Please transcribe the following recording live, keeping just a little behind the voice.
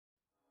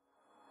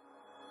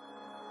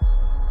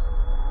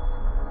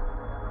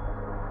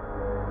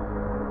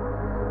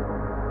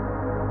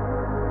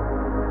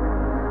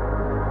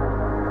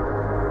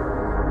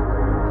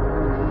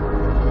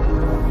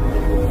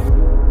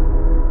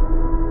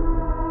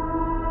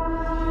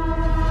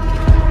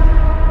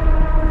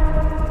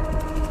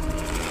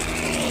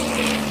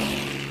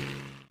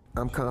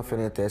I'm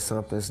confident that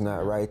something's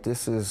not right.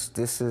 This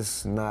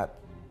is not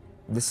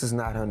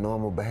her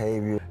normal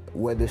behavior.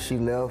 Whether she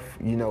left,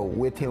 you know,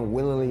 with him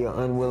willingly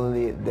or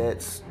unwillingly,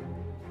 that's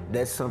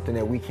something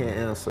that we can't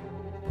answer.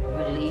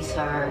 Release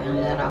her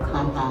and let her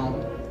come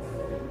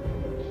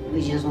home.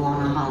 We just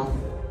want her home.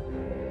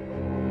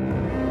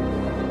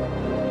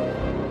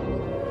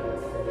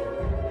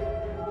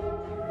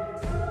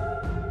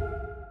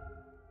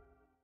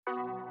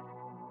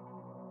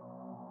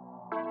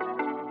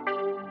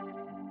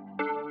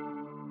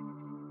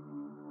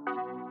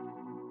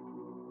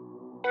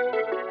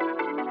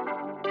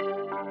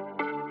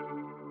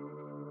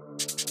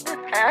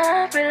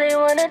 I really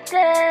wanna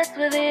dance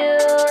with you.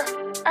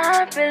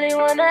 I really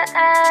wanna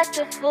act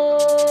a fool.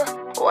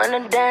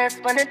 Wanna dance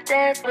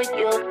with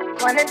you.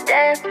 Wanna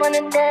dance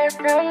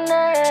all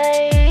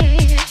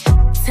night.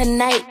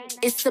 Tonight,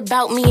 it's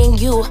about me and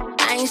you.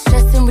 I ain't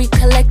stressing,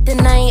 recollecting,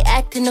 I ain't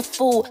acting a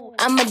fool.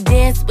 I'ma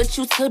dance with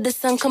you till the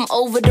sun come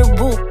over the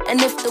roof.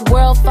 And if the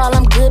world fall,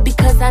 I'm good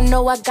because I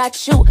know I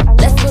got you.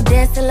 Let's go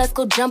dance and let's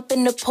go jump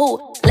in the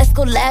pool. Let's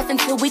go laugh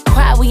until we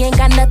cry, we ain't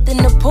got nothing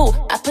to prove.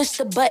 I push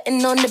the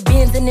button on the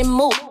Benz and it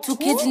move. Two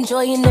kids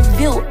enjoying the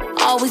view.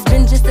 Always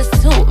been just us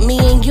two, me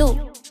and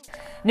you.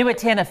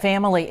 ʻNuʻiʻtena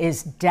family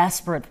is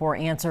desperate for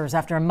answers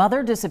after a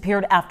mother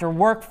disappeared after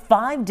work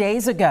 5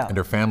 days ago. And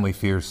her family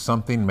fears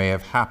something may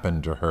have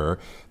happened to her.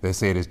 They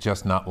say it is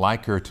just not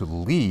like her to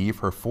leave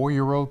her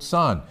 4-year-old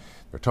son.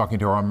 They're talking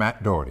to our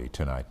Matt Doherty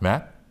tonight.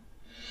 Matt?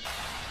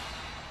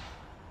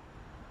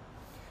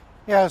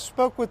 Yeah, I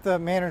spoke with the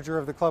manager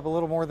of the club a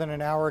little more than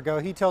an hour ago.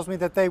 He tells me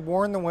that they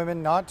warn the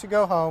women not to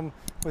go home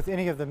with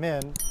any of the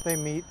men they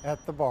meet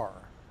at the bar.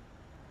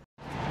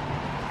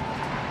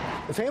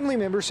 The family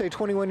members say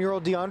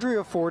 21-year-old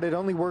Deundrea Ford had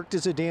only worked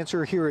as a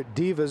dancer here at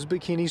Diva's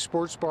Bikini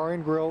Sports Bar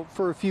and Grill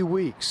for a few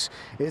weeks.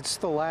 It's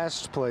the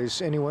last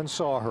place anyone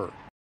saw her.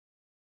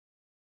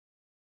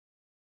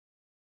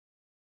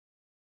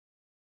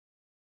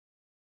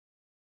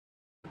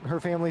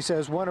 Her family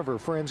says one of her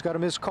friends got a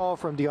missed call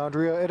from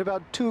Deundrea at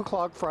about 2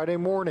 o'clock Friday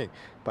morning.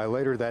 By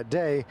later that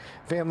day,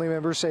 family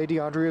members say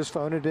Deundrea's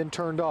phone had been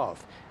turned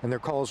off and their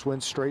calls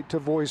went straight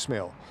to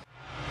voicemail.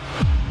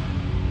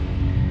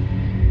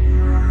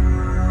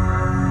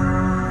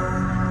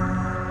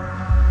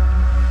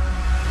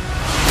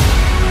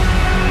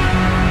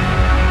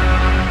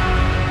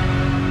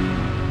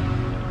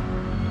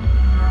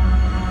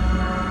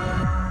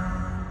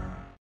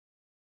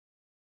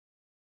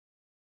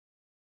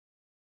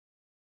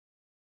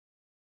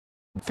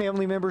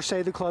 Family members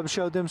say the club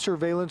showed them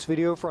surveillance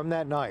video from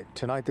that night.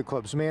 Tonight, the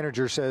club's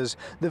manager says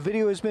the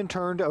video has been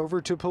turned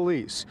over to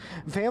police.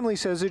 Family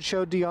says it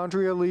showed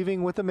Deundrea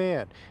leaving with a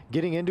man,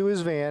 getting into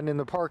his van in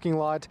the parking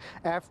lot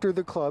after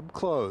the club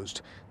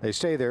closed. They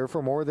stay there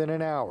for more than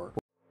an hour.